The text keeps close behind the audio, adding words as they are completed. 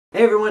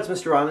Hey everyone, it's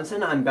Mr.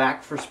 Robinson. I'm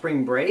back for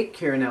spring break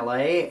here in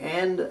LA,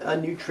 and a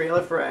new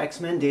trailer for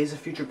X-Men Days of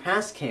Future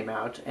Past came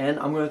out, and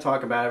I'm going to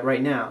talk about it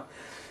right now.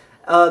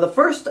 The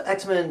first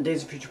X-Men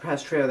Days of Future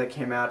Past trailer that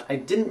came out, I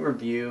didn't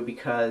review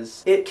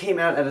because it came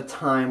out at a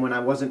time when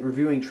I wasn't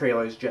reviewing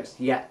trailers just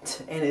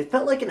yet, and it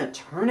felt like an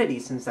eternity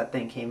since that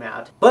thing came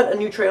out. But a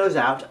new trailer's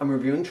out, I'm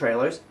reviewing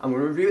trailers, I'm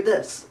going to review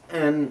this,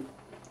 and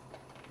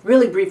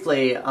really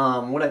briefly,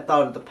 what I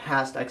thought of the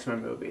past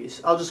X-Men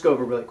movies. I'll just go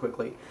over really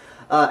quickly.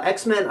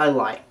 X-Men I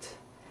liked.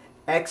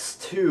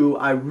 X2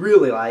 I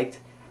really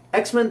liked.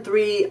 X-Men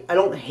 3 I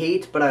don't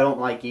hate, but I don't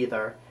like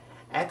either.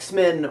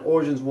 X-Men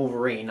Origins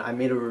Wolverine, I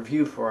made a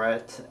review for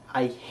it.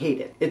 I hate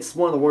it. It's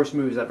one of the worst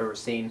movies I've ever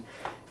seen.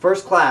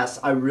 First Class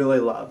I really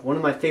love. One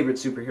of my favorite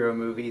superhero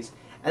movies.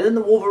 And then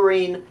the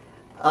Wolverine,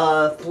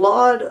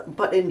 flawed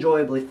but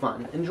enjoyably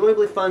fun.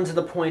 Enjoyably fun to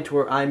the point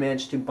where I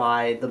managed to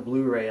buy the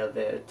Blu-ray of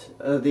it.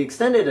 The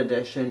extended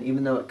edition,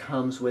 even though it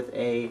comes with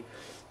a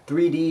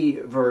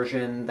 3D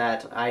version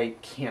that I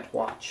can't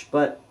watch.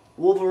 But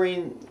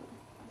Wolverine,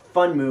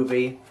 fun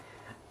movie.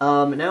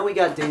 Now we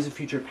got Days of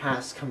Future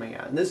Past coming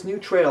out. And this new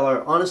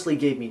trailer honestly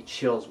gave me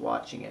chills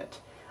watching it.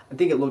 I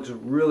think it looks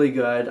really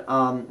good.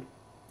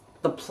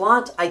 The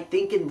plot, I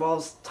think,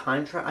 involves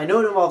time travel. I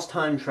know it involves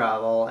time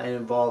travel and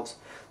involves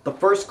the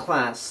First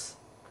Class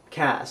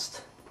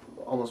cast.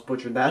 Almost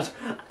butchered that.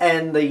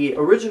 And the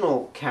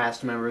original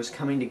cast members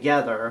coming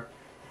together.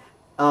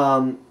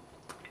 And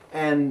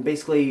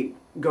basically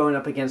going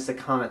up against a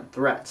common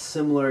threat,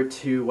 similar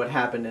to what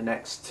happened in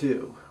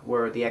X2,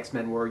 where the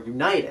X-Men were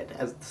united,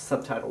 as the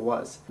subtitle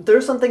was. There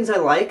are some things I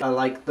like. I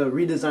like the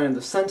redesign of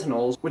the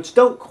Sentinels, which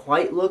don't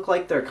quite look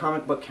like their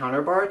comic book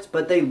counterparts,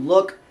 but they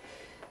look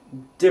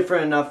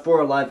different enough for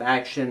a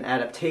live-action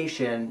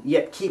adaptation,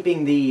 yet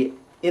keeping the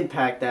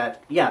impact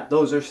that, yeah,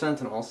 those are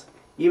Sentinels.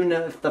 Even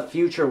if the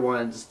future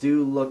ones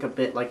do look a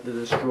bit like the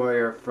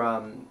Destroyer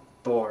from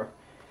Thor.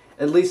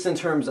 At least in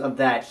terms of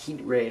that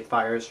heat ray it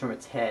fires from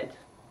its head.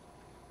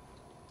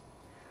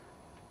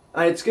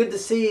 It's good to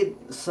see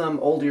some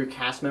older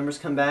cast members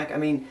come back. I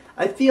mean,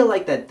 I feel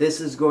like that this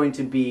is going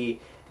to be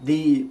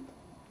the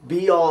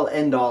be-all,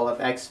 end-all of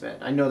X-Men.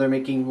 I know they're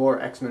making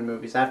more X-Men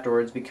movies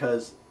afterwards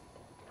because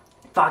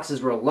Fox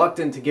is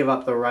reluctant to give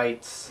up the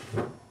rights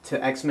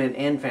to X-Men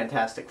and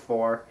Fantastic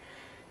Four.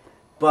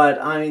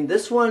 But, I mean,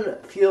 this one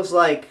feels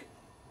like,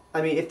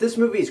 I mean, if this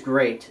movie is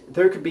great,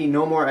 there could be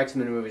no more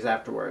X-Men movies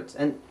afterwards.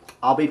 And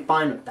I'll be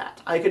fine with that.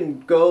 I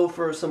can go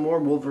for some more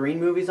Wolverine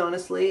movies,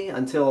 honestly,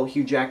 until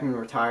Hugh Jackman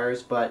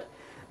retires, but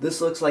this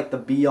looks like the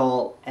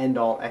be-all,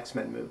 end-all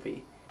X-Men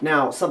movie.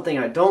 Now, something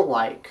I don't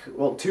like,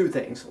 well, two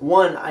things.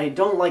 One, I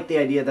don't like the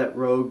idea that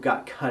Rogue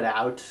got cut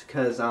out,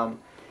 because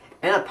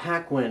Anna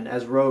Paquin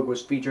as Rogue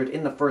was featured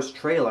in the first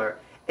trailer,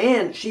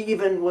 and she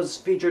even was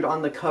featured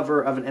on the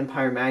cover of an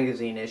Empire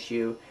magazine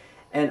issue,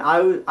 and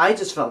I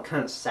just felt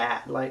kind of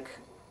sad, like,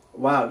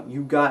 wow,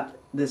 you got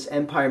this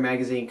Empire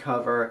magazine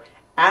cover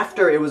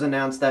after it was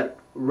announced that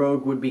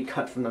Rogue would be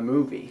cut from the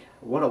movie.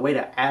 What a way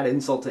to add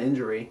insult to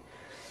injury.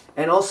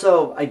 And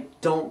also, I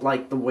don't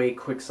like the way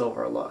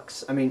Quicksilver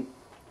looks. I mean,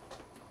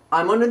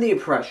 I'm under the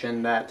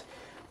impression that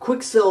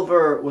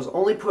Quicksilver was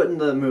only put in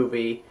the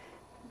movie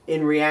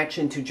in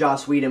reaction to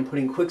Joss Whedon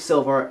putting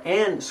Quicksilver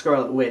and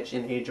Scarlet Witch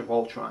in Age of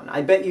Ultron.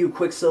 I bet you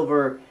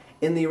Quicksilver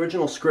in the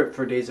original script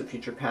for Days of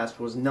Future Past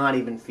was not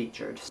even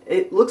featured.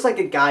 It looks like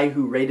a guy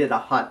who rated a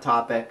Hot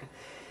Topic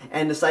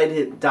and decided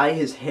to dye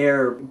his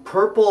hair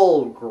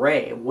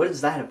purple-gray. What is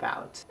that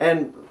about?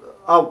 And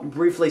I'll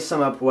briefly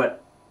sum up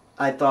what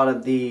I thought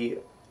of the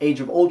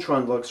Age of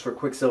Ultron looks for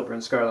Quicksilver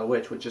and Scarlet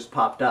Witch, which just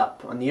popped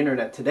up on the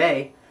internet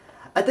today.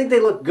 I think they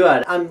look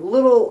good. I'm a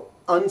little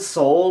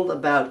unsold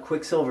about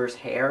Quicksilver's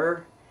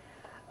hair,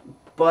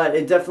 but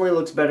it definitely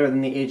looks better than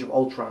the Age of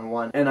Ultron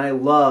one. And I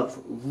love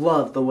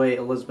the way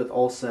Elizabeth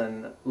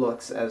Olsen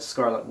looks as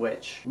Scarlet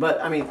Witch. But,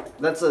 I mean,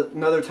 that's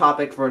another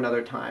topic for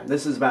another time.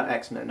 This is about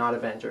X-Men, not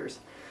Avengers.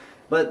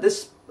 But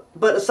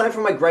aside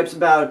from my gripes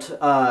about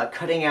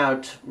cutting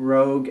out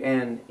Rogue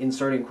and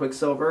inserting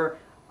Quicksilver,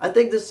 I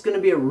think this is going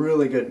to be a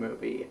really good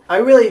movie. I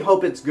really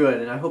hope it's good,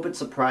 and I hope it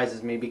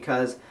surprises me,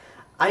 because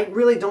I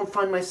really don't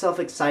find myself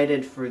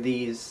excited for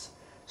these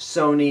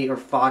Sony or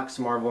Fox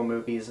Marvel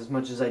movies as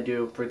much as I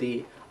do for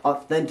the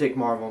authentic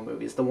Marvel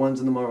movies, the ones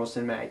in the Marvel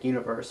Cinematic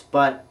Universe,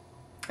 but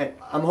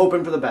I'm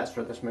hoping for the best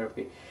for this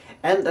movie.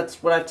 And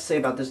that's what I have to say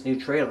about this new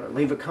trailer.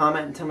 Leave a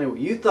comment and tell me what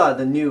you thought of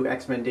the new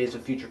X-Men Days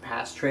of Future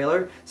Past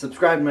trailer.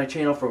 Subscribe to my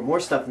channel for more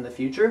stuff in the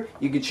future.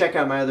 You can check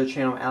out my other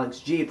channel,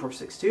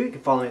 AlexG8462. You can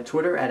follow me on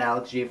Twitter at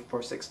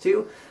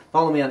AlexG8462.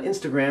 Follow me on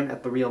Instagram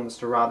at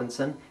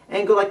TheRealMrRobinson.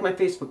 And go like my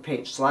Facebook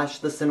page,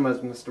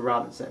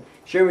 /TheCinemasMrRobinson.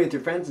 Share me with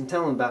your friends and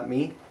tell them about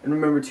me. And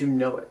remember to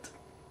know it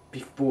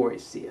before you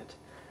see it.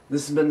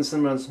 This has been The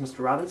Cinemas Mr.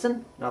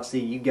 Robinson, and I'll see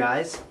you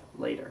guys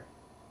later.